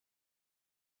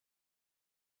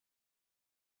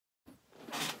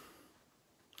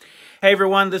Hey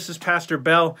everyone, this is Pastor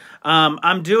Bell.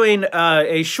 I'm doing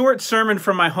a short sermon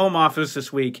from my home office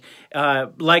this week.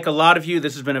 Like a lot of you,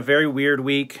 this has been a very weird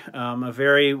week, a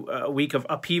very week of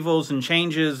upheavals and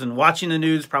changes and watching the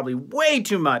news probably way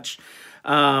too much.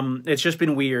 It's just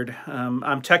been weird.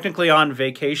 I'm technically on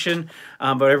vacation,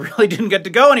 but I really didn't get to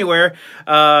go anywhere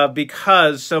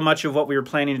because so much of what we were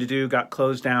planning to do got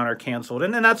closed down or canceled.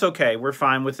 And that's okay. We're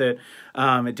fine with it.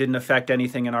 It didn't affect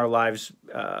anything in our lives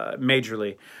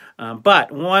majorly.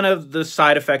 But one of the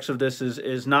side effects of this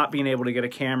is not being able to get a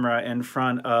camera in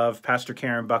front of Pastor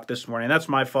Karen Buck this morning. That's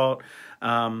my fault.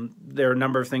 There are a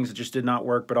number of things that just did not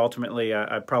work, but ultimately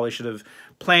I probably should have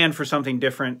planned for something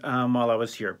different while I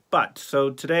was here. But so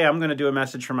today I'm going to do a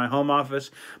message from my home office.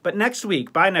 But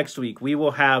by next week, we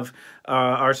will have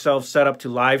ourselves set up to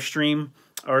live stream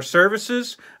our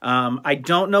services. I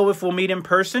don't know if we'll meet in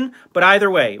person, but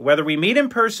either way, whether we meet in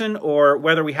person or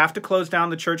whether we have to close down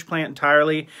the church plant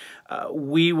entirely,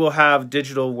 we will have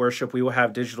digital worship. We will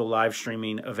have digital live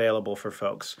streaming available for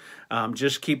folks.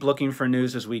 Just keep looking for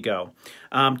news as we go.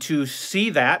 To see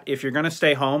that, if you're going to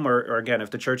stay home, or again, if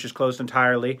the church is closed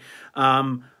entirely,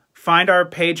 find our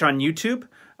page on YouTube.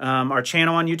 Our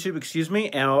channel on YouTube,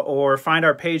 or find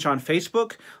our page on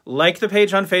Facebook. Like the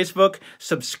page on Facebook,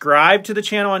 subscribe to the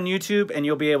channel on YouTube, and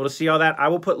you'll be able to see all that. I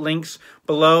will put links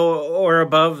below or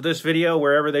above this video,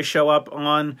 wherever they show up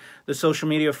on the social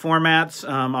media formats.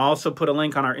 I'll also put a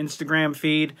link on our Instagram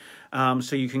feed,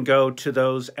 so you can go to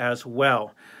those as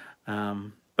well.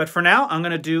 But for now, I'm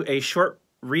going to do a short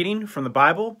reading from the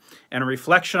Bible and a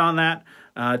reflection on that,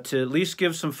 to at least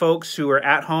give some folks who are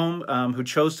at home, who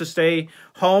chose to stay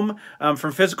home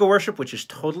from physical worship, which is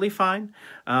totally fine,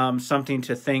 something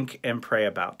to think and pray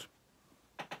about.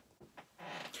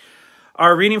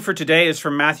 Our reading for today is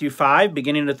from Matthew 5,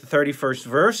 beginning at the 31st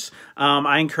verse.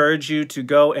 I encourage you to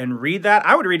go and read that.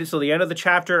 I would read it till the end of the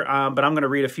chapter, but I'm going to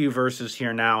read a few verses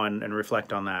here now and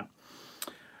reflect on that.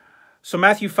 So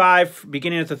Matthew 5,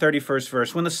 beginning at the 31st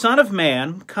verse. When the Son of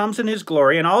Man comes in his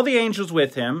glory, and all the angels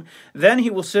with him, then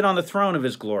he will sit on the throne of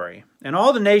his glory. And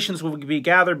all the nations will be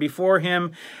gathered before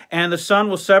him, and the Son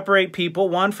will separate people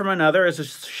one from another, as a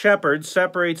shepherd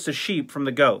separates the sheep from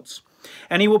the goats.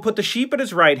 And he will put the sheep at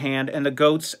his right hand, and the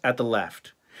goats at the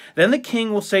left. Then the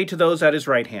king will say to those at his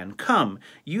right hand, "Come,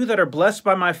 you that are blessed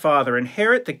by my Father,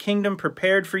 inherit the kingdom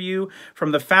prepared for you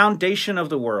from the foundation of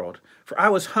the world. For I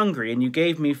was hungry, and you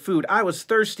gave me food. I was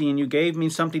thirsty, and you gave me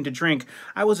something to drink.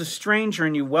 I was a stranger,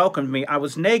 and you welcomed me. I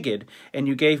was naked, and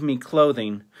you gave me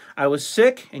clothing. I was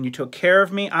sick, and you took care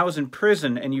of me. I was in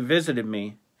prison, and you visited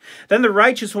me." Then the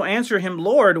righteous will answer him,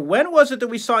 "Lord, when was it that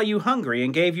we saw you hungry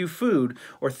and gave you food,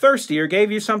 or thirsty or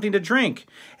gave you something to drink?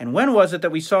 And when was it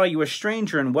that we saw you a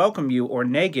stranger and welcomed you, or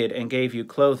naked and gave you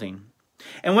clothing?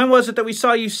 And when was it that we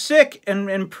saw you sick and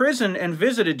in prison and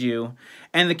visited you?"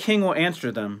 And the king will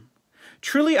answer them,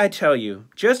 "Truly I tell you,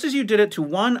 just as you did it to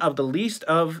one of the least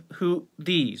of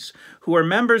these, who are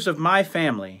members of my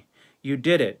family, you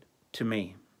did it to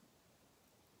me."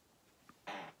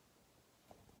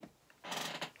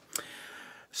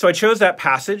 So I chose that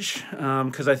passage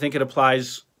because I think it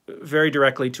applies very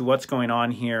directly to what's going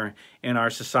on here in our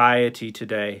society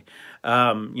today.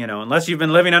 Unless you've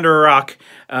been living under a rock,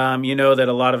 you know that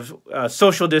a lot of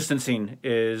social distancing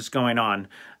is going on,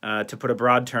 to put a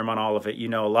broad term on all of it.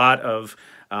 A lot of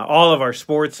all of our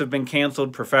sports have been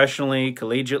canceled professionally,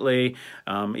 collegiately,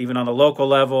 even on the local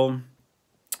level.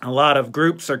 A lot of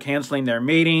groups are canceling their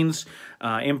meetings,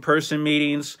 in-person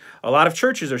meetings. A lot of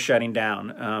churches are shutting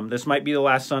down. This might be the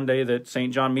last Sunday that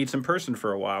St. John meets in person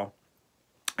for a while.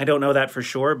 I don't know that for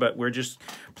sure, but we're just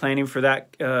planning for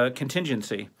that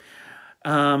contingency.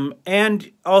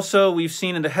 And also we've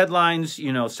seen in the headlines,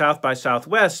 South by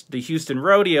Southwest, the Houston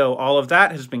Rodeo, all of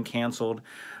that has been canceled.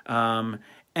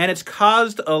 And it's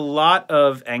caused a lot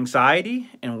of anxiety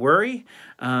and worry,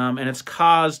 and it's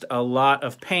caused a lot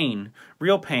of pain,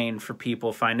 real pain for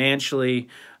people financially,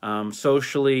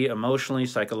 socially, emotionally,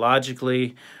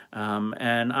 psychologically,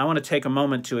 and I want to take a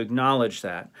moment to acknowledge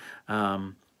that.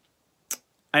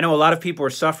 I know a lot of people are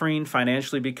suffering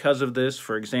financially because of this.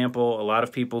 For example, a lot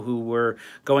of people who were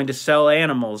going to sell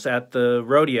animals at the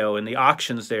rodeo and the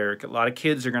auctions there. A lot of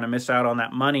kids are going to miss out on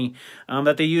that money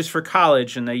that they use for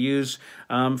college, and they use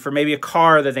for maybe a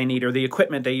car that they need, or the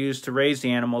equipment they use to raise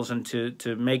the animals and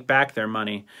to make back their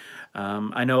money.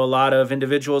 I know a lot of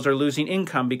individuals are losing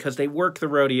income because they work the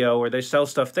rodeo or they sell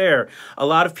stuff there. A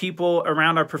lot of people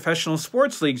around our professional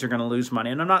sports leagues are going to lose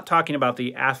money. And I'm not talking about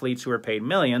the athletes who are paid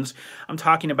millions. I'm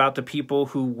talking about the people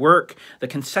who work the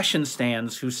concession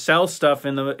stands, who sell stuff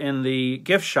in the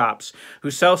gift shops,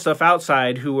 who sell stuff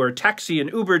outside, who are taxi and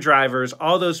Uber drivers,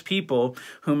 all those people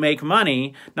who make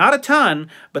money, not a ton,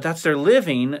 but that's their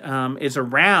living, is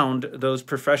around those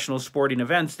professional sporting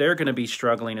events. They're going to be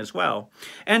struggling as well.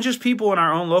 And just people in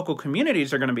our own local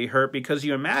communities are going to be hurt, because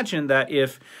you imagine that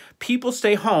if people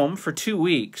stay home for 2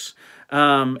 weeks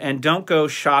and don't go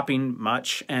shopping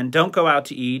much and don't go out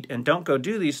to eat and don't go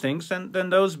do these things, then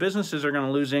those businesses are going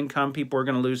to lose income, people are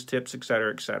going to lose tips, et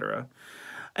cetera, et cetera.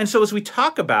 And so as we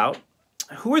talk about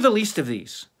who are the least of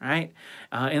these, right?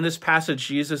 In this passage,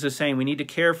 Jesus is saying we need to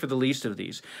care for the least of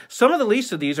these. Some of the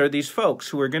least of these are these folks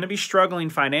who are going to be struggling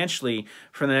financially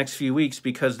for the next few weeks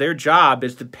because their job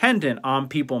is dependent on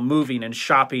people moving and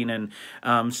shopping and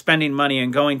spending money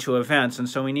and going to events. And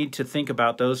so we need to think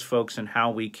about those folks and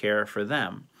how we care for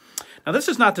them. Now, this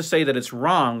is not to say that it's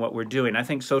wrong what we're doing. I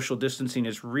think social distancing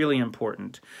is really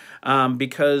important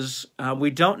because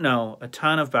we don't know a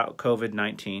ton about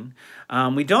COVID-19.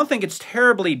 We don't think it's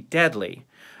terribly deadly,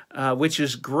 which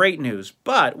is great news.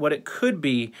 But what it could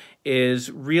be is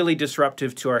really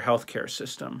disruptive to our healthcare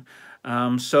system.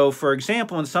 So, for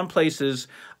example, in some places,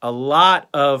 a lot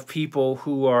of people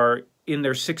who are in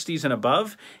their 60s and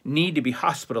above need to be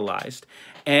hospitalized.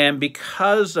 And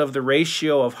because of the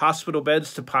ratio of hospital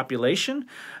beds to population,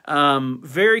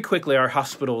 very quickly our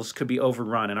hospitals could be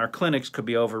overrun and our clinics could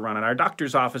be overrun and our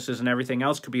doctors' offices and everything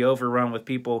else could be overrun with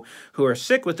people who are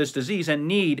sick with this disease and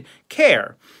need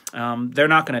care. They're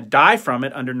not going to die from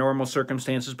it under normal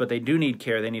circumstances, but they do need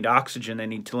care. They need oxygen. They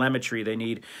need telemetry. They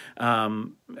need,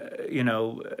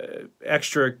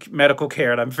 extra medical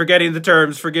care. And I'm forgetting the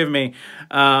terms, forgive me.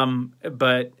 And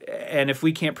if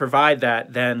we can't provide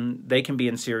that, then they can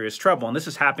be in serious trouble. And this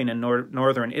is happening in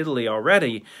northern Italy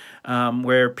already,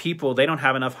 where people, they don't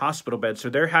have enough hospital beds. So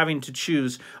they're having to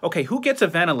choose, okay, who gets a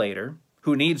ventilator,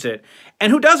 who needs it,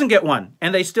 and who doesn't get one,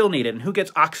 and they still need it, and who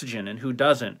gets oxygen and who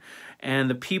doesn't. And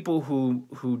the people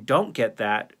who don't get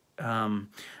that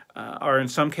are in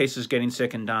some cases getting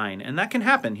sick and dying. And that can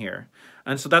happen here.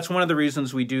 And so that's one of the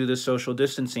reasons we do this social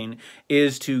distancing,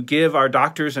 is to give our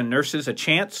doctors and nurses a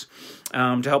chance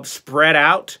to help spread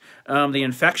out the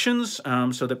infections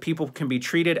so that people can be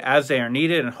treated as they are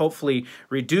needed and hopefully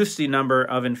reduce the number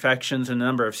of infections and the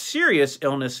number of serious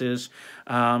illnesses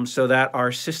so that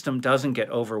our system doesn't get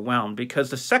overwhelmed.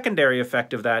 Because the secondary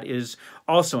effect of that is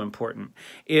also important.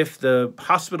 If the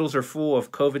hospitals are full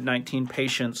of COVID-19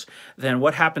 patients, then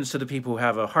what happens to the people who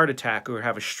have a heart attack or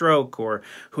have a stroke or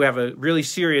who have a really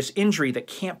serious injury that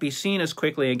can't be seen as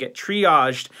quickly and get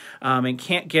triaged and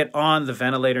can't get on the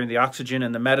ventilator and the oxygen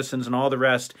and the medicines and all the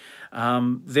rest?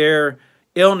 Their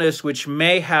illness, which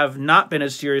may have not been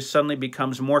as serious, suddenly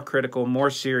becomes more critical, more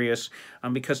serious,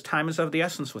 because time is of the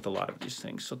essence with a lot of these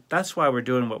things. So that's why we're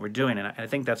doing what we're doing, and I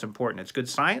think that's important. It's good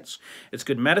science, it's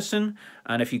good medicine,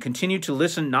 and if you continue to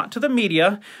listen not to the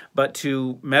media, but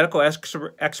to medical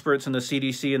experts in the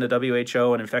CDC and the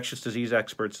WHO and infectious disease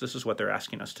experts, this is what they're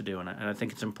asking us to do, and I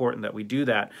think it's important that we do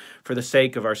that for the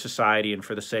sake of our society and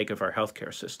for the sake of our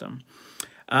healthcare system.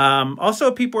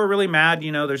 Also, people are really mad.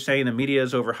 They're saying the media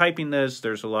is overhyping this.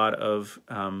 There's a lot of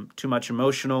too much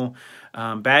emotional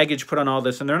baggage put on all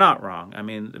this, and they're not wrong. I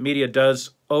mean, the media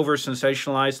does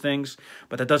over-sensationalize things,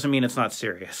 but that doesn't mean it's not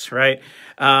serious, right?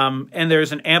 And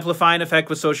there's an amplifying effect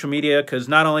with social media, because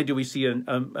not only do we see a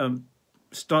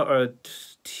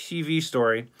TV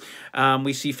story,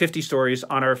 we see 50 stories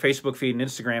on our Facebook feed and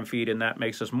Instagram feed, and that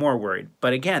makes us more worried.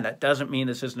 But again, that doesn't mean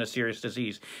this isn't a serious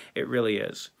disease. It really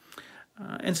is.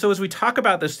 And so as we talk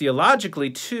about this theologically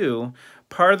too,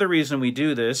 part of the reason we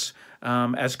do this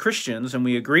as Christians, and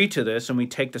we agree to this, and we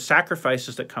take the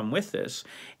sacrifices that come with this,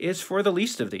 is for the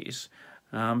least of these.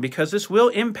 Because this will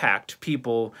impact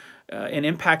people and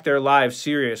impact their lives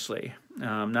seriously.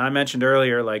 Now, I mentioned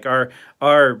earlier, like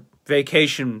our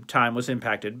vacation time was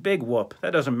impacted. Big whoop.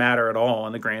 That doesn't matter at all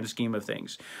in the grand scheme of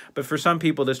things. But for some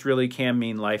people, this really can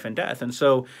mean life and death. And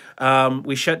so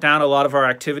we shut down a lot of our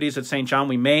activities at St. John.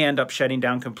 We may end up shutting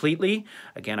down completely.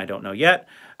 Again, I don't know yet.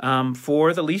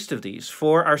 For the least of these,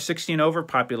 for our 60 and over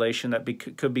population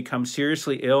that could become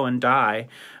seriously ill and die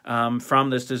from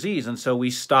this disease. And so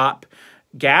we stop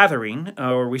gathering,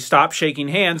 or we stop shaking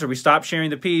hands, or we stop sharing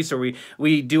the peace, or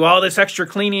we do all this extra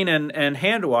cleaning and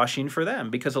hand washing for them.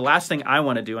 Because the last thing I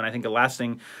want to do, and I think the last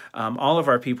thing all of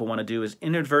our people want to do, is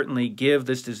inadvertently give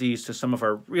this disease to some of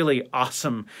our really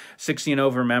awesome 60 and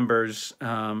over members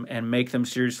and make them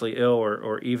seriously ill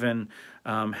or even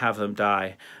have them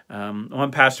die.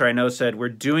 One pastor I know said, we're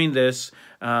doing this,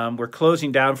 we're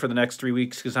closing down for the next 3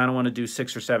 weeks because I don't want to do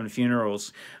 6 or 7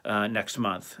 funerals next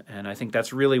month. And I think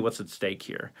that's really what's at stake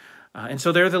here. And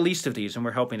so they're the least of these, and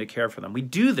we're helping to care for them. We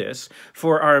do this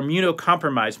for our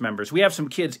immunocompromised members. We have some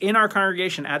kids in our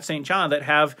congregation at St. John that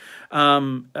have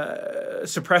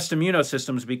suppressed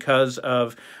immunosystems because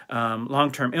of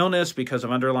long-term illness, because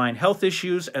of underlying health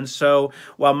issues. And so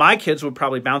while my kids would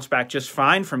probably bounce back just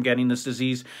fine from getting this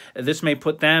disease, this may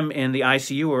put them in the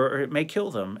ICU or it may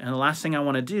kill them. And the last thing I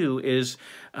want to do is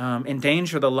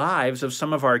endanger the lives of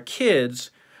some of our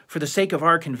kids for the sake of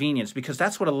our convenience, because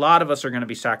that's what a lot of us are going to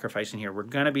be sacrificing here. We're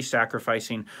going to be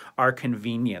sacrificing our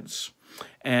convenience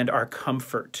and our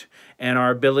comfort and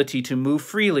our ability to move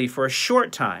freely for a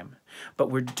short time.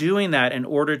 But we're doing that in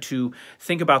order to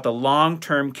think about the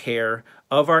long-term care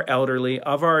of our elderly,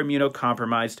 of our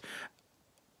immunocompromised,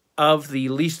 of the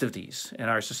least of these in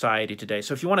our society today.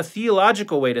 So if you want a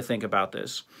theological way to think about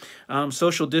this,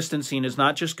 social distancing is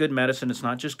not just good medicine, it's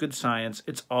not just good science,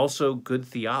 it's also good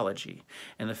theology,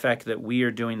 and the fact that we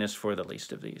are doing this for the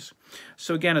least of these.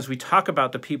 So again, as we talk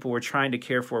about the people we're trying to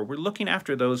care for, we're looking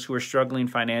after those who are struggling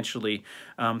financially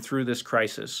through this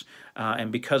crisis,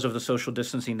 and because of the social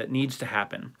distancing that needs to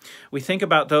happen. We think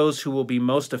about those who will be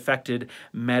most affected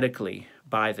medically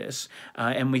by this,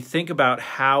 and we think about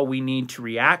how we need to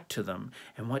react to them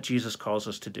and what Jesus calls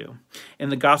us to do. In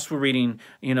the gospel reading,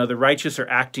 the righteous are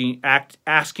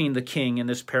asking the king in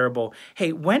this parable,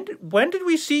 hey, when did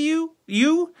we see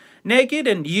you naked,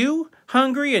 and you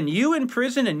hungry, and you in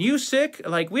prison, and you sick?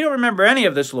 Like, we don't remember any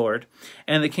of this, Lord.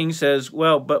 And the king says,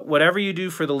 well, but whatever you do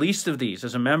for the least of these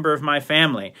as a member of my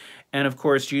family. And of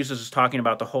course, Jesus is talking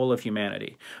about the whole of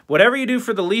humanity. Whatever you do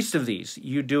for the least of these,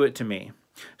 you do it to me.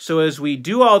 So as we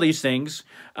do all these things,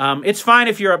 it's fine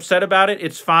if you're upset about it.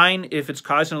 It's fine if it's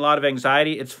causing a lot of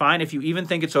anxiety. It's fine if you even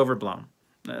think it's overblown.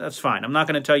 That's fine. I'm not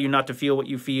going to tell you not to feel what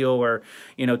you feel or,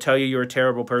 tell you you're a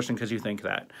terrible person because you think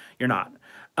that. You're not.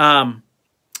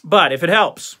 But if it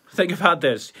helps, think about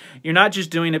this. You're not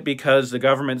just doing it because the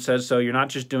government says so. You're not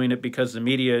just doing it because the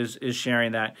media is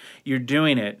sharing that. You're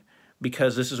doing it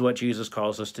because this is what Jesus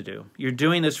calls us to do. You're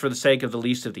doing this for the sake of the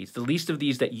least of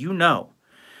these that you know.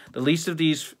 The least of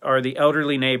these are the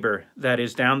elderly neighbor that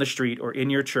is down the street or in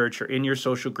your church or in your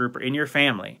social group or in your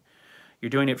family. You're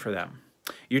doing it for them.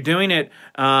 You're doing it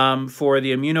for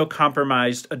the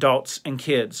immunocompromised adults and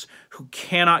kids who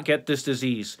cannot get this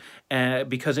disease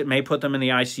because it may put them in the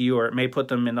ICU or it may put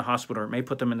them in the hospital or it may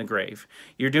put them in the grave.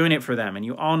 You're doing it for them, and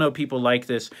you all know people like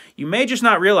this. You may just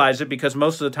not realize it because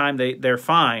most of the time they're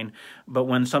fine, but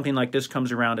when something like this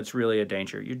comes around, it's really a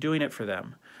danger. You're doing it for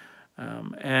them.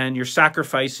 And you're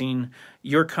sacrificing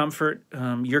your comfort,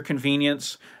 your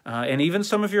convenience, and even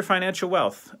some of your financial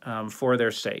wealth for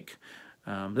their sake.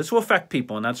 This will affect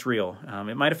people, and that's real.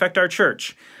 It might affect our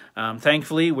church.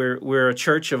 Thankfully, we're a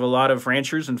church of a lot of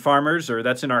ranchers and farmers, or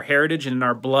that's in our heritage and in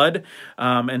our blood.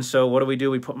 And so what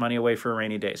do? We put money away for a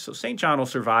rainy day. So St. John will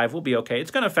survive. We'll be okay. It's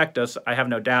going to affect us, I have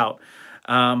no doubt,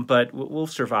 but we'll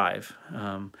survive.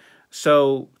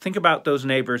 So think about those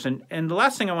neighbors. And the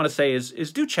last thing I want to say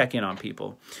is do check in on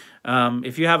people.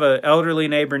 If you have an elderly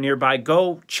neighbor nearby,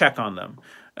 go check on them.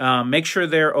 Make sure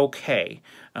they're okay.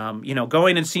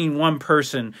 Going and seeing one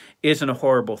person isn't a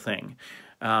horrible thing.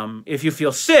 If you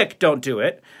feel sick, don't do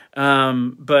it.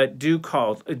 But do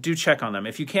check on them.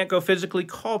 If you can't go physically,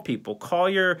 call people. Call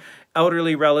your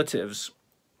elderly relatives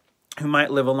who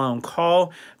might live alone.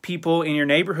 Call people in your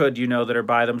neighborhood that are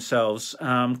by themselves.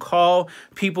 Call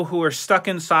people who are stuck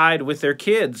inside with their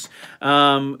kids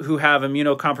who have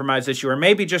immunocompromised issue, or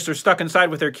maybe just are stuck inside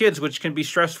with their kids, which can be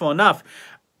stressful enough,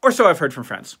 or so I've heard from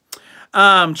friends.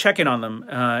 Check in on them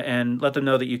and let them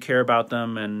know that you care about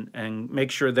them and make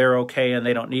sure they're okay and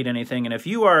they don't need anything. And if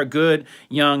you are a good,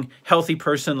 young, healthy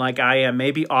person like I am,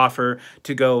 maybe offer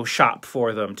to go shop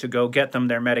for them, to go get them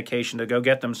their medication, to go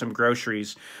get them some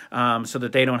groceries so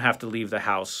that they don't have to leave the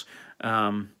house.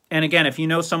 And again, if you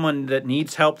know someone that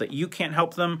needs help, that you can't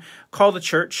help them, call the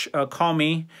church, call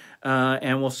me,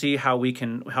 and we'll see how we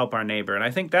can help our neighbor. And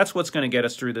I think that's what's going to get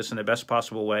us through this in the best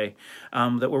possible way,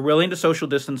 that we're willing to social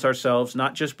distance ourselves,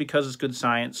 not just because it's good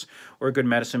science or good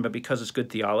medicine, but because it's good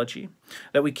theology,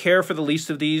 that we care for the least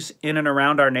of these in and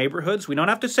around our neighborhoods. We don't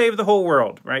have to save the whole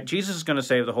world, right? Jesus is going to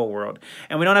save the whole world,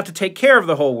 and we don't have to take care of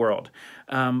the whole world.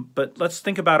 But let's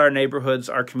think about our neighborhoods,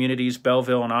 our communities,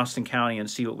 Belleville and Austin County, and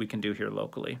see what we can do here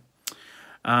locally.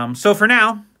 So for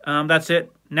now, that's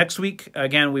it. Next week,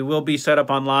 again, we will be set up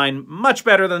online much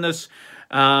better than this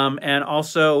And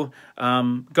also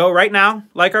go right now,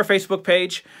 like our Facebook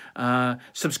page,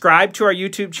 subscribe to our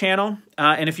YouTube channel.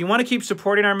 And if you want to keep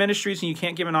supporting our ministries and you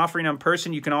can't give an offering in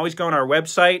person, you can always go on our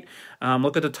website.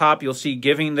 Look at the top, you'll see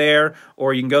giving there,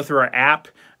 or you can go through our app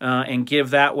and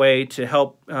give that way to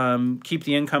help keep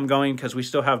the income going, because we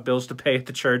still have bills to pay at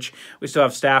the church. We still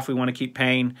have staff we want to keep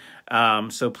paying.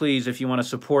 So please, if you want to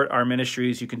support our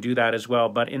ministries, you can do that as well.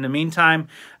 But in the meantime,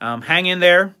 hang in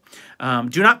there.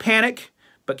 Do not panic,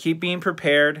 but keep being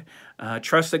prepared.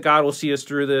 Trust that God will see us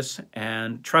through this,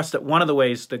 and trust that one of the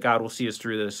ways that God will see us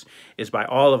through this is by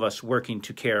all of us working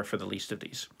to care for the least of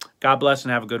these. God bless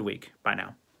and have a good week. Bye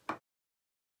now.